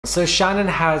So Shannon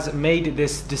has made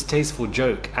this distasteful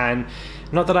joke, and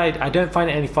not that I don't find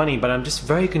it any funny, but I'm just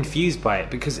very confused by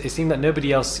it because it seemed that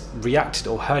nobody else reacted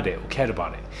or heard it or cared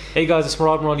about it. Hey guys, it's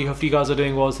Maradi. Hope you guys are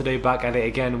doing well today. Back at it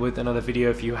again with another video.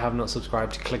 If you have not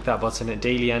subscribed, click that button at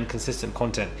daily and consistent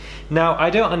content. Now, I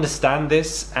don't understand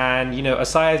this, and you know,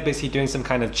 Asaya is basically doing some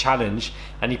kind of challenge,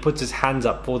 and he puts his hands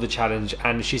up for the challenge,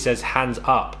 and she says, "Hands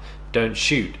up, don't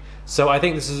shoot." So I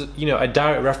think this is, you know, a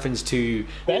direct reference to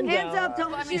hands up,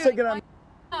 don't let me hands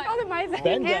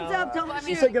up, don't let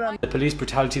me the police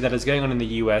brutality that is going on in the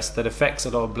US that affects a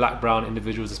lot of black, brown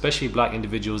individuals, especially black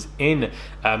individuals in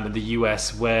the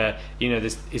US, where, you know,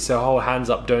 it's a whole hands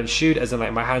up, don't shoot, as in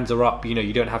like my hands are up, you know,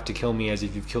 you don't have to kill me, as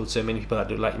if you've killed so many people that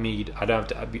don't like me, I don't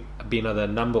have to be another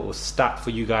number or stat for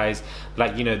you guys.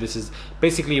 Like, you know, this is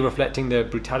basically reflecting the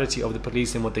brutality of the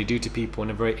police and what they do to people in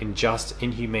a very unjust,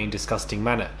 inhumane, disgusting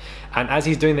manner. And as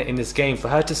he's doing that in this game, for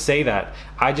her to say that,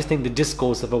 I just think the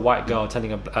discourse of a white girl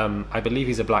telling a I believe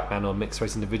he's a black man or a mixed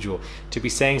race individual, to be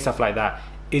saying stuff like that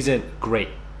isn't great.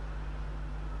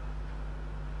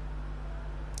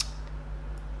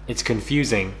 It's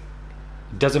confusing,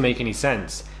 it doesn't make any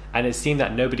sense, and it seemed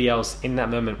that nobody else in that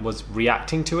moment was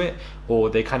reacting to it, or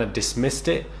they kind of dismissed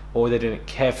it, or they didn't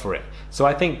care for it. So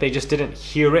I think they just didn't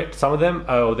hear it, some of them,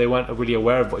 or they weren't really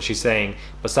aware of what she's saying,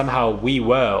 but somehow we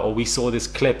were, or we saw this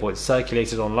clip, or it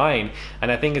circulated online,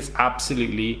 and I think it's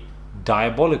absolutely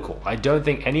diabolical. I don't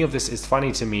think any of this is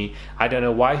funny to me. I don't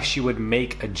know why she would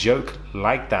make a joke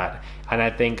like that, and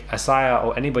I think Asaya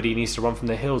or anybody needs to run from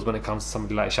the hills when it comes to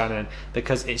somebody like Shannon,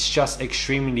 because it's just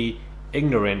extremely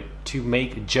ignorant to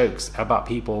make jokes about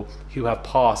people who have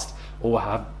passed or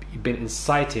have been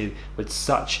incited with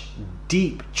such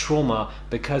deep trauma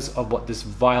because of what this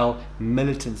vile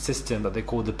militant system that they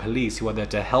call the police, who are there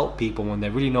to help people when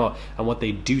they're really not, and what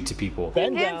they do to people.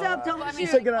 Hands up, don't let me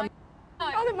hands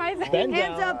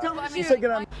up, don't let me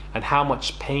and how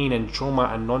much pain and trauma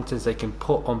and nonsense they can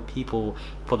put on people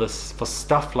for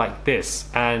stuff like this,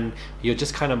 and you're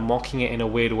just kind of mocking it in a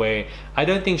weird way. I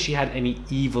don't think she had any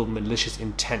evil, malicious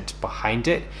intent behind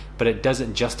it, but it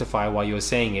doesn't justify why you're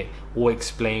saying it or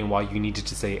explain why you needed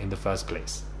to say it in the first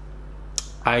place.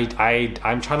 I'm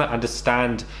trying to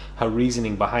understand her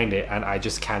reasoning behind it, and I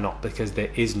just cannot, because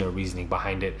there is no reasoning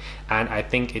behind it, and I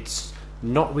think it's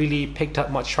not really picked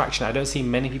up much traction. I don't see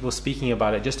many people speaking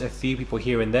about it, just a few people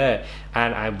here and there,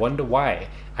 and I wonder why.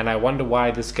 And I wonder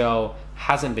why this girl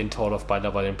hasn't been told off by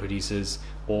Love Island producers,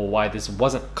 or why this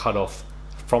wasn't cut off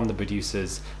from the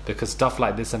producers, because stuff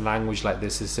like this and language like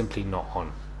this is simply not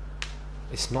on.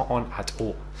 It's not on at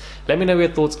all. Let me know what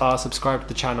your thoughts are, subscribe to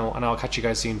the channel, and I'll catch you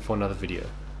guys soon for another video.